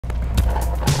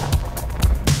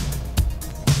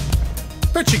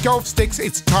Put your golf sticks,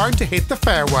 it's time to hit the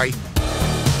fairway.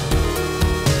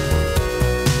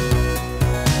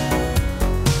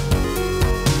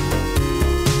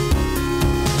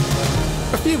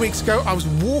 A few weeks ago, I was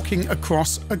walking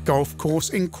across a golf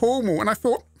course in Cornwall and I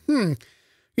thought, you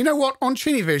know what, on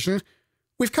ChinnyVision,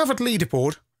 we've covered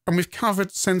Leaderboard and we've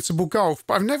covered sensible golf,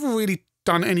 but I've never really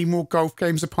done any more golf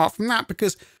games apart from that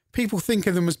because people think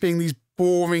of them as being these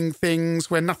boring things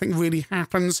where nothing really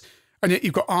happens, and yet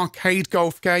you've got arcade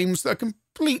golf games that are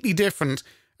completely different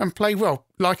and play, well,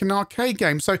 like an arcade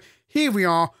game. So here we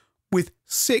are with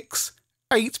 6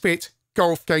 8-bit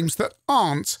golf games that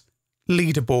aren't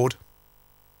Leaderboard.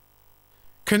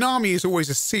 Konami is always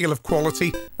a seal of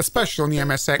quality, especially on the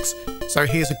MSX, so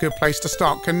here's a good place to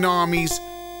start. Konami's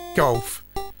Golf.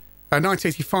 A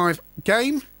 1985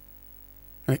 game,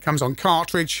 and it comes on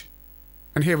cartridge.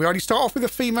 And here we are. You start off with a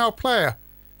female player,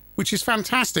 which is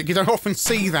fantastic. You don't often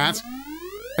see that.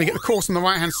 And you get the course on the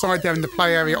right-hand side there in the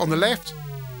play area on the left.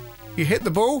 You hit the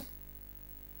ball.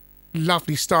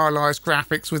 Lovely stylised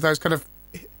graphics with those kind of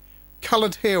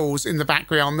coloured hills in the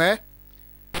background there.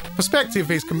 Perspective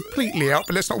is completely up,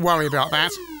 but let's not worry about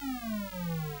that.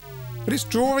 But it's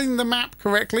drawing the map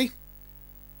correctly.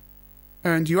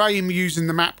 And you aim using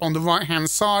the map on the right-hand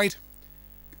side.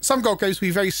 Some golf games will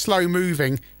be very slow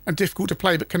moving and difficult to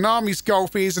play, but Konami's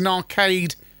Golf is an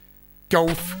arcade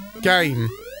golf game.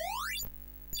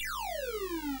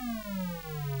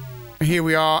 And here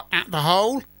we are at the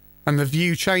hole, and the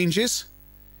view changes.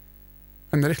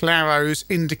 And the little arrows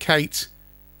indicate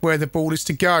where the ball is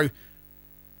to go.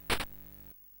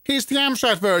 Here's the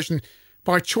Amstrad version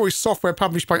by Choice Software,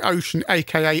 published by Ocean,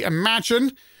 aka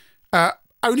Imagine.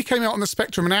 Only came out on the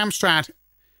Spectrum and Amstrad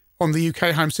on the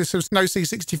UK home systems, no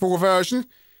C64 version.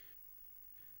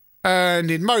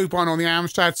 And in mobile on the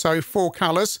Amstrad, so 4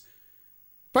 colours.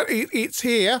 But it's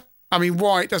here. I mean,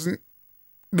 why it doesn't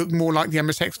look more like the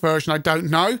MSX version, I don't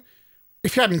know.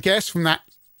 If you hadn't guessed from that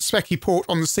specky port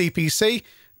on the CPC,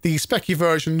 the specky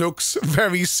version looks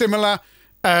very similar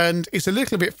and it's a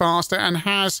little bit faster and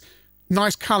has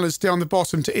nice colours down the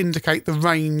bottom to indicate the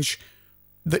range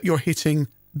that you're hitting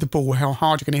the ball, how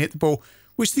hard you're going to hit the ball,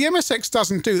 which the MSX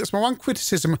doesn't do. That's my one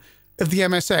criticism of the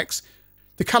MSX.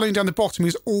 The colouring down the bottom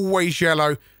is always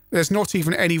yellow. There's not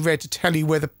even any red to tell you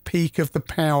where the peak of the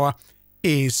power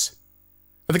is.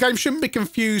 The game shouldn't be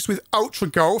confused with Ultra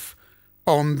Golf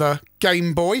on the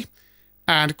Game Boy.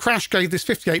 And Crash gave this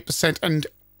 58% and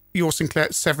your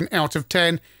Sinclair 7 out of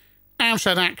 10.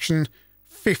 Amstrad Action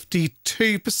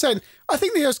 52%. I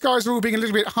think those guys are all being a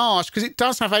little bit harsh because it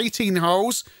does have 18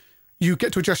 holes. You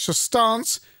get to adjust your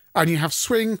stance and you have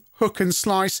swing, hook and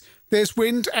slice. There's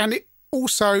wind and it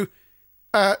also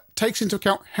takes into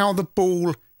account how the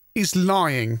ball is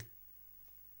lying.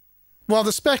 While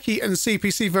the Specky and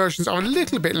CPC versions are a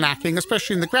little bit lacking,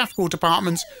 especially in the graphical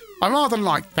department, I rather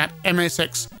like that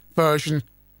MSX version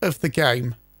of the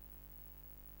game.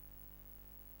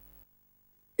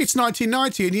 It's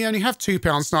 1990 and you only have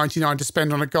 £2.99 to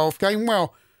spend on a golf game.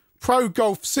 Well, Pro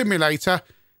Golf Simulator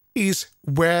is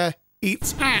where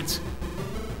it's at.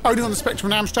 Only on the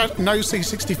Spectrum and Amstrad, no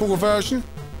C64 version.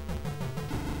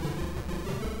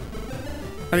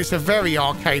 And it's a very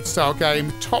arcade-style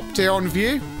game, top-down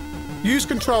view. Use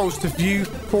controls to view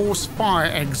course fire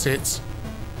exits.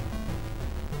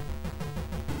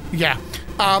 Yeah,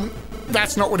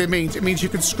 that's not what it means. It means you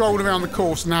can scroll around the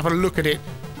course and have a look at it.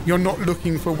 You're not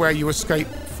looking for where you escape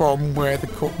from when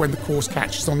the course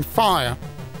catches on fire.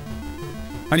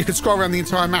 And you can scroll around the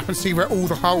entire map and see where all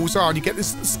the holes are. And you get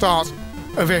this at the start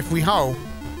of every hole.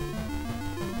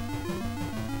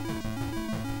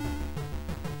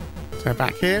 So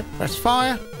back here, press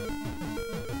fire.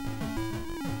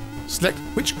 Select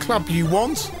which club you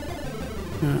want.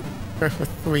 Go for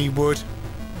 3 wood.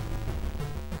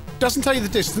 Doesn't tell you the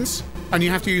distance, and you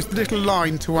have to use the little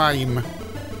line to aim.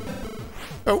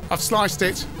 Oh, I've sliced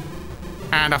it,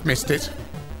 and I've missed it.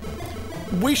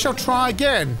 We shall try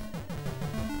again.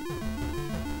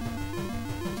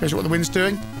 Tells you what the wind's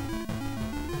doing.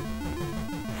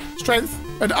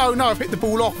 Strength, and oh no, I've hit the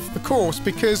ball off the course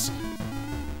because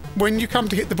when you come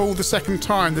to hit the ball the second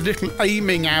time, the little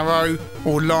aiming arrow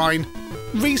or line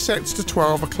resets to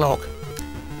 12 o'clock.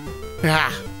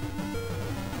 Ah.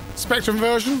 Spectrum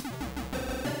version.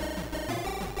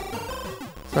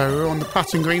 So we're on the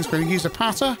putting greens, we're going to use a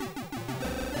putter.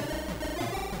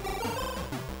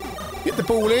 Get the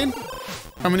ball in.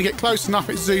 And when you get close enough,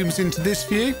 it zooms into this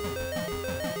view.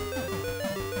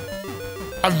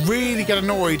 I really get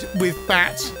annoyed with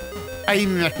that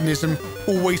aiming mechanism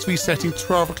always resetting to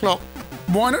 12 o'clock.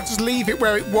 Why not just leave it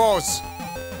where it was?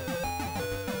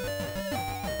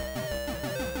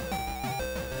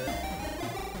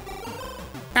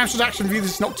 Amstrad Action reviewed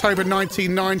this in October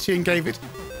 1990 and gave it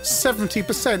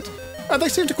 70%. They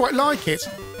seem to quite like it,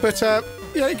 but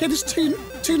yeah, again, it's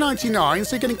 $2.99,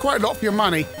 so you're getting quite a lot for your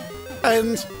money.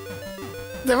 And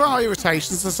there are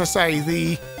irritations, as I say,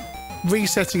 the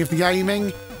resetting of the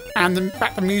aiming and the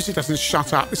fact the music doesn't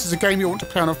shut up. This is a game you want to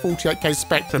play on a 48K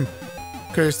Spectrum,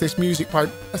 because this music by,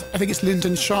 I think it's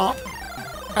Lyndon Sharp,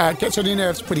 gets on your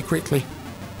nerves pretty quickly.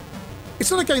 It's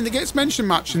not a game that gets mentioned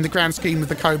much in the grand scheme of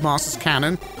the Codemasters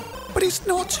canon, but it's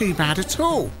not too bad at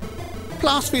all.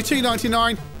 Plus, for your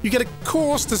 $2.99, you get a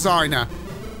course designer.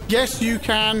 Yes, you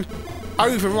can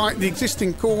overwrite the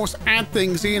existing course, add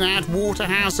things in, add water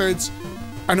hazards,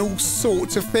 and all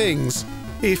sorts of things,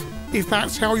 if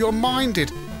that's how you're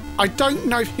minded. I don't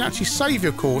know if you can actually save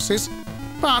your courses,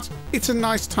 but it's a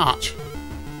nice touch.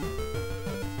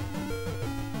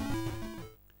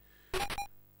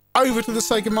 Over to the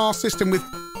Sega Master System with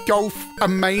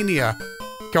Golfamania.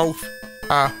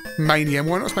 Golfamania.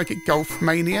 Why not make it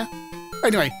Golfmania?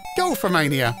 Anyway,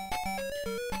 Golfamania.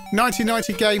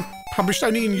 1990 game, published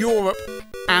only in Europe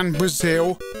and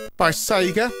Brazil by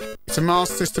Sega. It's a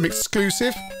Master System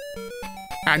exclusive,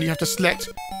 and you have to select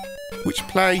which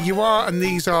player you are, and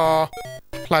these are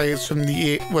players from the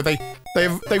era where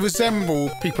they resemble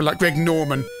people like Greg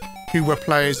Norman, who were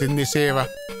players in this era.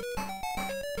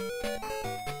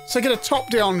 So get a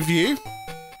top-down view.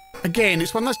 Again,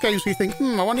 it's one of those games where you think,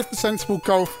 I wonder if the sensible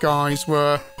golf guys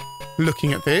were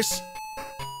looking at this.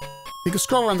 You can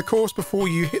scroll around the course before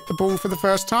you hit the ball for the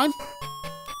first time.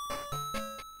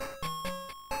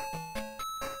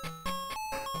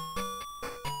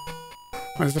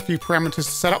 And there's a few parameters to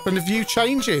set up, then the view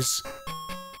changes.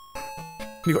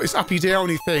 And you've got this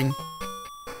uppy-downy thing.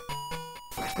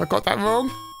 Have I got that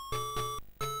wrong?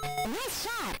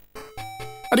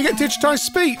 And you get digitised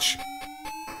speech.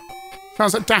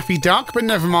 Sounds like Daffy Duck, but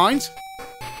never mind.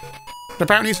 But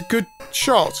apparently it's a good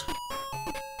shot.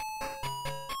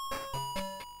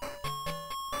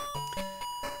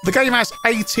 The game has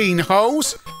 18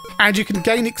 holes, and you can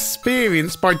gain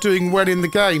experience by doing well in the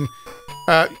game.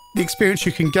 The experience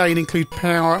you can gain include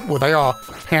power, well they are,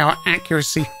 power,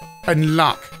 accuracy and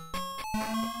luck.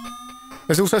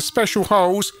 There's also special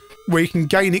holes where you can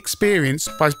gain experience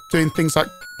by doing things like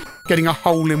getting a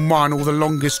hole in one or the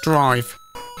longest drive.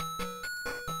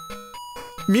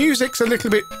 Music's a little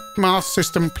bit Master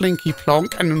System plinky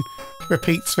plonk and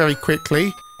repeats very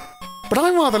quickly. But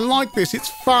I rather like this, it's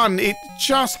fun, it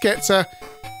just gets it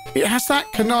has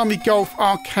that Konami Golf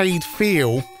arcade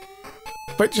feel,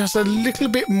 but just a little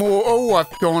bit more, oh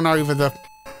I've gone over the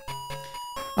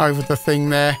thing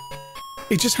there.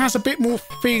 It just has a bit more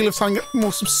feel of something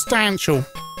more substantial.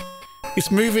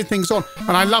 It's moving things on,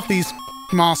 and I love these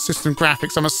Master System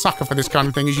graphics. I'm a sucker for this kind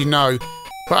of thing, as you know,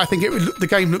 but I think the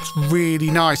game looks really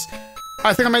nice.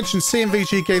 I think I mentioned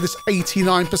CNVG gave this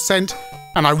 89%,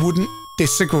 and I wouldn't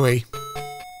disagree.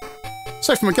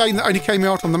 So from a game that only came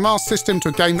out on the Master System to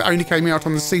a game that only came out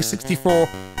on the C64,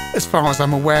 as far as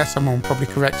I'm aware, someone will probably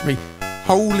correct me,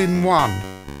 Hole in One,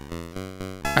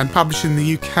 and published in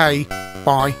the UK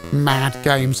by Mad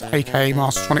Games, aka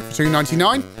Mastertronic, for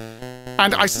 $2.99.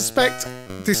 And I suspect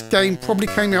this game probably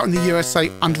came out in the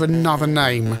USA under another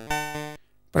name,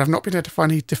 but I've not been able to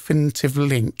find any definitive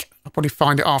link. I'll probably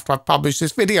find it after I've published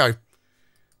this video.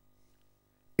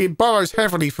 It borrows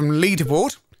heavily from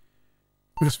Leaderboard.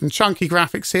 With some chunky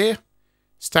graphics here,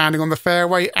 standing on the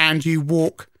fairway, and you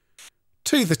walk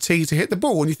to the tee to hit the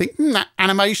ball, and you think, that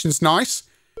animation's nice,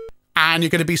 and you're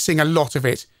going to be seeing a lot of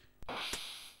it.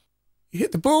 You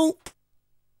hit the ball,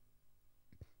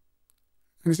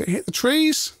 and as it hit the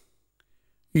trees,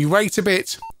 you wait a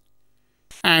bit,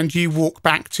 and you walk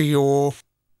back to your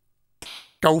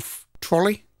golf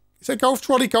trolley. Is it golf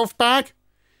trolley, golf bag?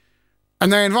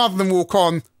 And then rather than walk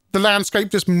on, the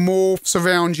landscape just morphs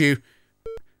around you.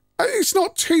 It's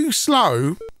not too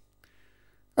slow.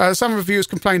 Some reviewers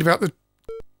complained about the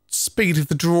speed of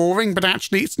the drawing, but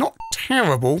actually it's not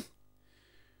terrible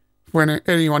for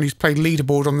anyone who's played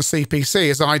Leaderboard on the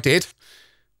CPC, as I did.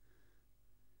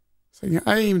 So you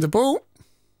aim the ball,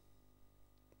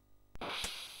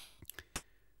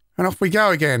 and off we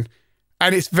go again.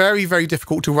 And it's very, very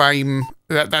difficult to aim.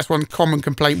 That's one common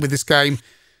complaint with this game.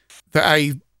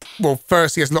 That well,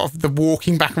 firstly, there's a lot of the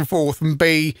walking back and forth, and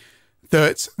B,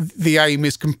 that the aim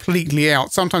is completely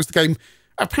out. Sometimes the game,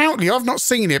 apparently, I've not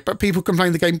seen it, but people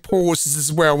complain the game pauses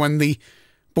as well when the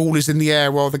ball is in the air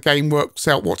while the game works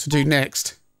out what to do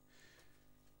next.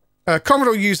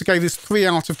 Commodore user gave this 3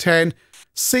 out of 10.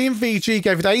 CNVG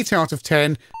gave it 8 out of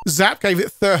 10. Zap gave it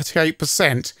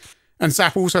 38%. And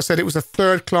Zap also said it was a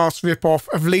third-class rip-off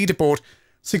of Leaderboard.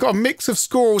 So you've got a mix of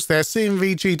scores there.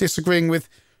 CNVG disagreeing with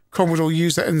Commodore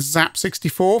user and Zap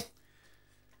 64.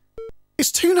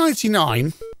 It's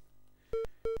 $2.99,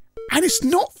 and it's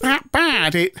not that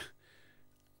bad.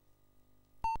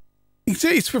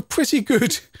 It's a pretty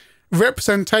good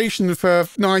representation for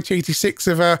 1986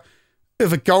 of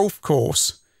a golf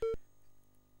course.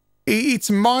 It's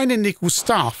minor nickel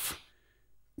stuff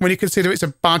when you consider it's a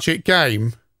budget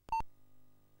game.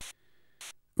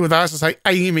 Although, as I say,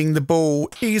 aiming the ball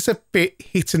is a bit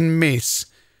hit and miss.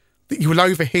 That you will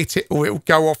overhit it or it will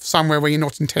go off somewhere where you're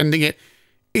not intending it.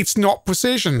 It's not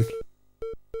precision.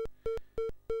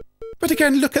 But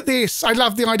again, look at this. I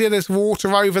love the idea there's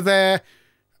water over there.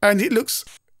 And it looks,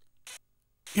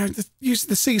 you know, using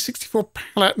the C64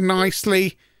 palette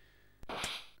nicely.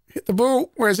 Hit the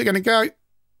ball. Where's it going to go?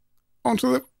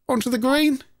 Onto the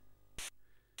green?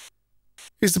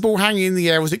 Is the ball hanging in the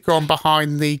air or has it gone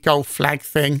behind the golf flag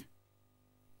thing?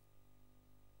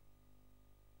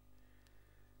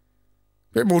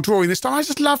 Bit more drawing this time. I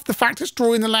just love the fact it's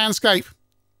drawing the landscape.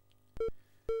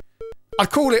 I'd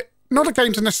call it not a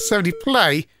game to necessarily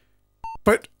play,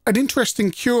 but an interesting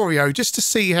curio just to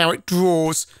see how it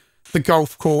draws the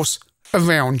golf course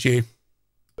around you.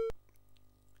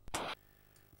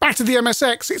 Back to the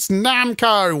MSX, it's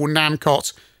Namco, or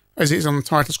Namcot, as it is on the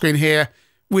title screen here,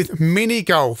 with mini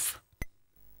golf.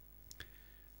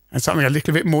 And something a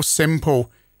little bit more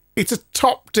simple. It's a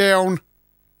top-down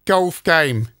golf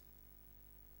game.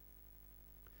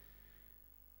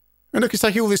 And look, it's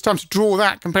taking all this time to draw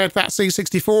that compared to that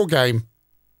C64 game.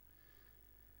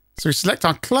 So we select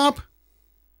our club.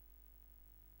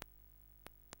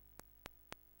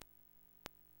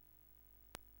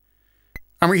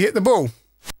 And we hit the ball.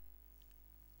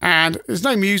 And there's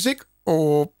no music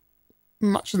or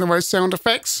much in the way of sound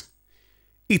effects.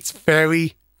 It's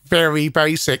very, very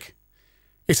basic.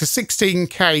 It's a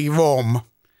 16K ROM.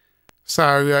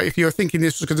 So if you're thinking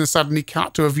this was going to suddenly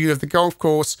cut to a view of the golf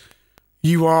course,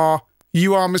 you are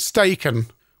mistaken.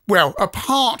 Well,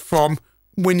 apart from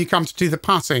when you come to do the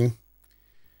putting.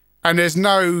 And there's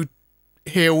no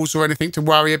hills or anything to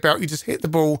worry about. You just hit the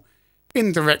ball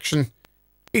in direction.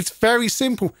 It's very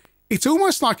simple. It's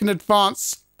almost like an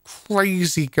advanced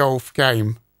crazy golf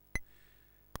game.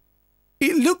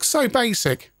 It looks so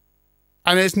basic,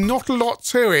 and there's not a lot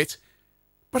to it,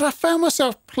 but I found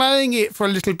myself playing it for a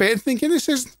little bit and thinking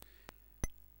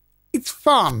it's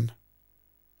fun.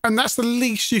 And that's the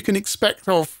least you can expect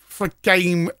of for a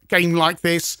game like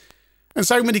this. And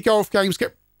so many golf games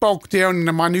get bogged down in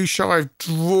the minutiae of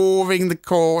drawing the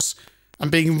course and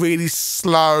being really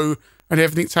slow and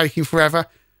everything taking forever.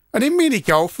 And in mini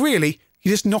golf, really,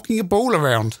 you're just knocking a ball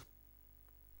around.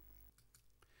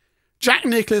 Jack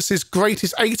Nicklaus's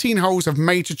greatest 18 holes of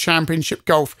major championship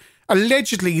golf,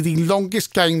 allegedly the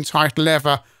longest game title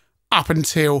ever up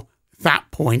until that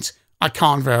point. I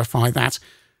can't verify that.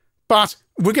 But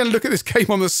we're going to look at this game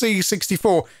on the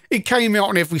C64. It came out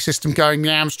on every system going, the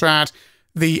Amstrad,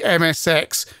 the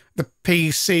MSX, the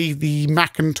PC, the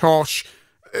Macintosh,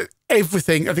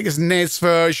 everything. I think it's NES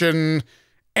version,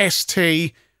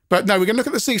 ST. But no, we're going to look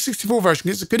at the C64 version.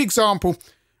 It's a good example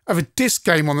of a disc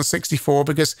game on the 64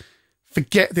 because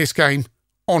forget this game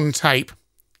on tape.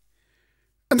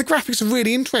 And the graphics are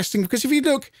really interesting because if you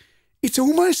look, it's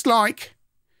almost like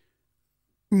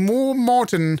more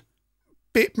modern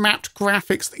bitmapped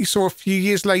graphics that you saw a few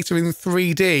years later in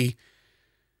 3D.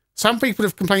 Some people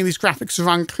have complained these graphics are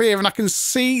unclear, and I can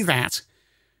see that.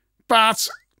 But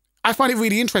I find it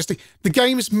really interesting. The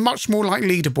game is much more like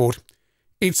Leaderboard.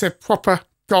 It's a proper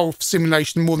golf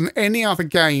simulation more than any other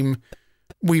game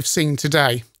we've seen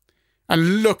today.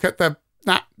 And look at the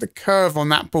curve on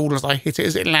that ball as I hit it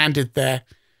as it landed there.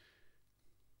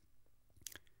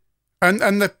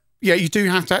 And you do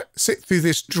have to sit through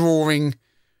this drawing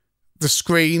the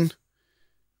screen,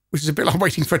 which is a bit like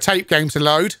waiting for a tape game to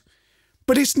load.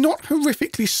 But it's not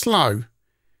horrifically slow.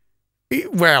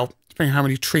 Well, depending on how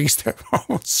many trees there are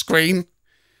on screen.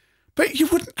 But you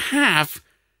wouldn't have...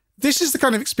 This is the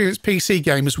kind of experience PC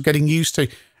gamers were getting used to.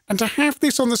 And to have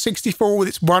this on the 64 with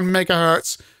its 1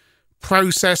 megahertz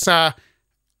processor,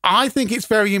 I think it's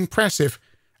very impressive.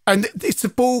 And it's the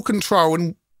ball control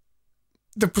and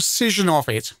the precision of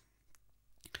it.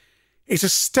 It's a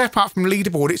step up from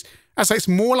Leaderboard. It's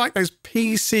more like those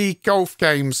PC golf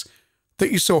games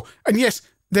that you saw. And yes,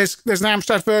 there's an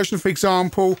Amstrad version, for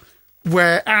example,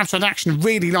 where Amstrad Action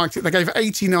really liked it. They gave it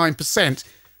 89%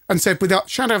 and said, without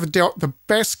shadow of a doubt, the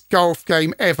best golf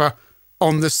game ever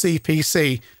on the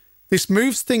CPC. This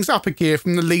moves things up a gear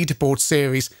from the Leaderboard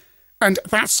series. And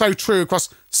that's so true across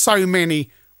so many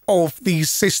of these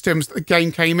systems that the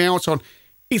game came out on.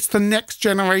 It's the next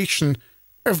generation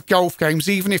of golf games,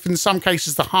 even if in some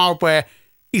cases the hardware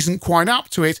isn't quite up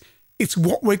to it. It's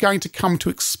what we're going to come to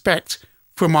expect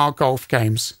from our golf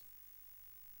games.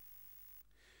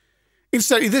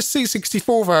 Incidentally, this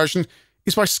C64 version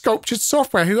is by Sculptured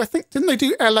Software, who I think, didn't they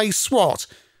do LA SWAT?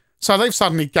 So they've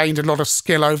suddenly gained a lot of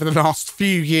skill over the last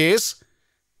few years.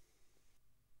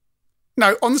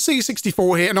 No, on the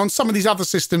C64 here and on some of these other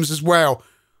systems as well,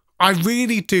 I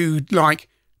really do like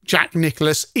Jack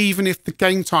Nicklaus, even if the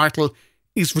game title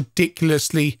is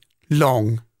ridiculously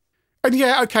long. And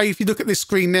yeah, okay, if you look at this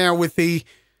screen now with the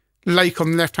lake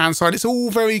on the left-hand side, it's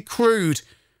all very crude.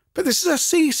 But this is a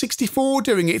C64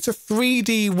 doing it. It's a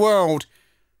 3D world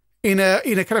in a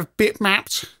kind of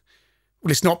bitmapped...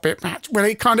 Well, it's not bitmapped. Well,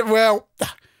 it kind of... Well,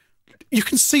 you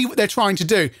can see what they're trying to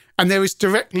do. And there is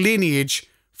direct lineage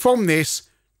from this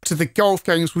to the golf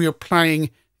games we were playing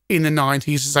in the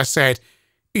 90s, as I said.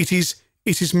 It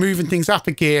is moving things up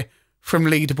a gear from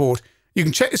Leaderboard. You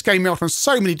can check this game out on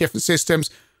so many different systems.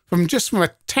 From a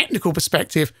technical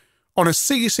perspective, on a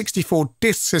C64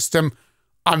 disc system,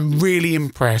 I'm really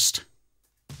impressed.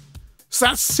 So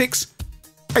that's 6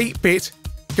 8-bit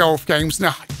golf games.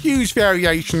 Now, huge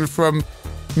variation from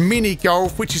mini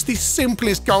golf, which is the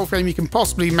simplest golf game you can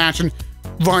possibly imagine,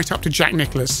 right up to Jack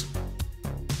Nicklaus.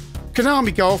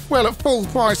 Konami Golf, well, at full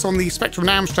price on the Spectrum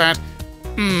and Amstrad,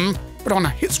 but on a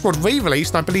Hit Squad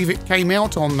re-release, I believe it came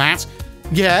out on that.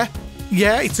 Yeah,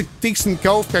 it's a decent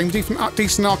golf game, decent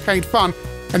arcade fun,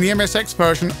 and the MSX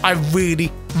version I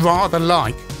really rather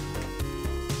like.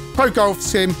 Pro Golf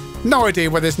Sim, no idea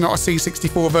why there's not a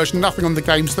C64 version, nothing on the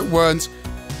games that weren't.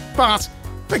 But,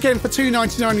 again, for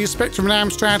 $2.99 on your Spectrum and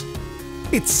Amstrad,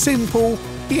 it's simple,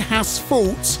 it has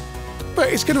faults, but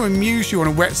it's going to amuse you on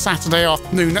a wet Saturday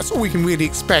afternoon. That's all we can really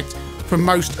expect from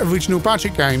most original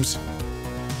budget games.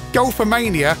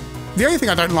 Golfamania, the only thing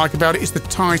I don't like about it is the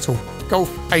title,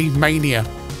 Golfamania.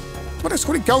 Well, let's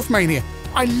call it Golfmania.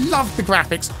 I love the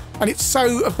graphics, and it's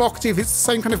so evocative. It's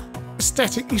the same kind of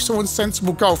aesthetic you saw in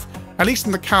Sensible Golf, at least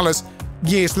in the colours,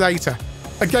 years later.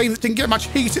 A game that didn't get much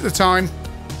heat at the time,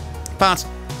 but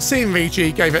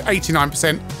ChinnyVision gave it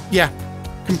 89%. Yeah,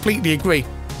 completely agree.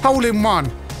 Hole in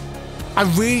one. I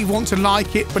really want to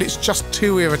like it, but it's just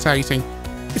too irritating.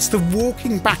 It's the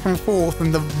walking back and forth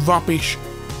and the rubbish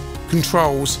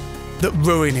controls that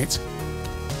ruin it.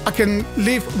 I can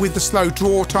live with the slow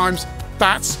draw times,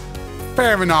 that's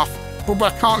fair enough, but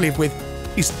what I can't live with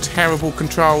is terrible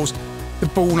controls, the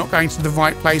ball not going to the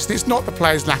right place, and it's not the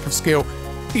player's lack of skill.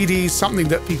 It is something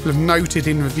that people have noted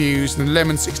in reviews, and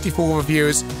Lemon 64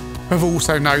 reviewers have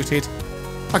also noted.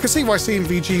 I can see why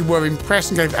ChinnyVision were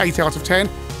impressed and gave it 8 out of 10,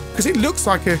 because it looks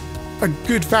like a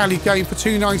good value game for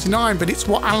 $2.99, but it's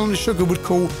what Alan Sugar would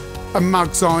call a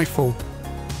mug's eyeful.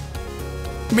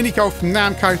 Mini Golf from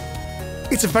Namco.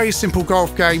 It's a very simple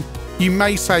golf game. You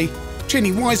may say,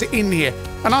 Chinny, why is it in here?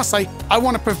 And I say, I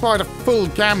want to provide a full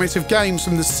gamut of games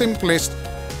from the simplest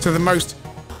to the most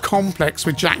complex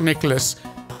with Jack Nicklaus.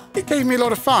 It gave me a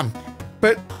lot of fun.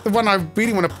 But the one I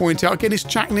really want to point out again is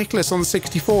Jack Nicklaus on the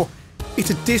 64. It's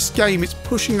a disc game, it's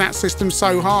pushing that system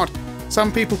so hard.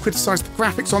 Some people criticise the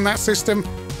graphics on that system.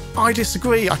 I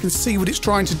disagree, I can see what it's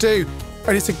trying to do.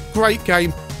 And it's a great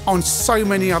game on so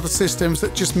many other systems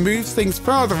that just moves things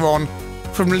further on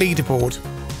from Leaderboard.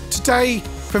 Today,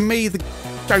 for me, the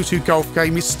go-to golf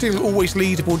game is still always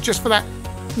Leaderboard, just for that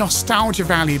nostalgia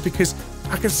value, because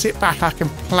I can sit back, I can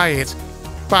play it.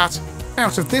 But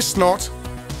out of this lot,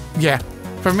 yeah,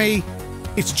 for me,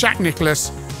 it's Jack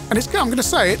Nicklaus, and I'm going to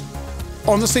say it,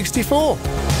 on the 64.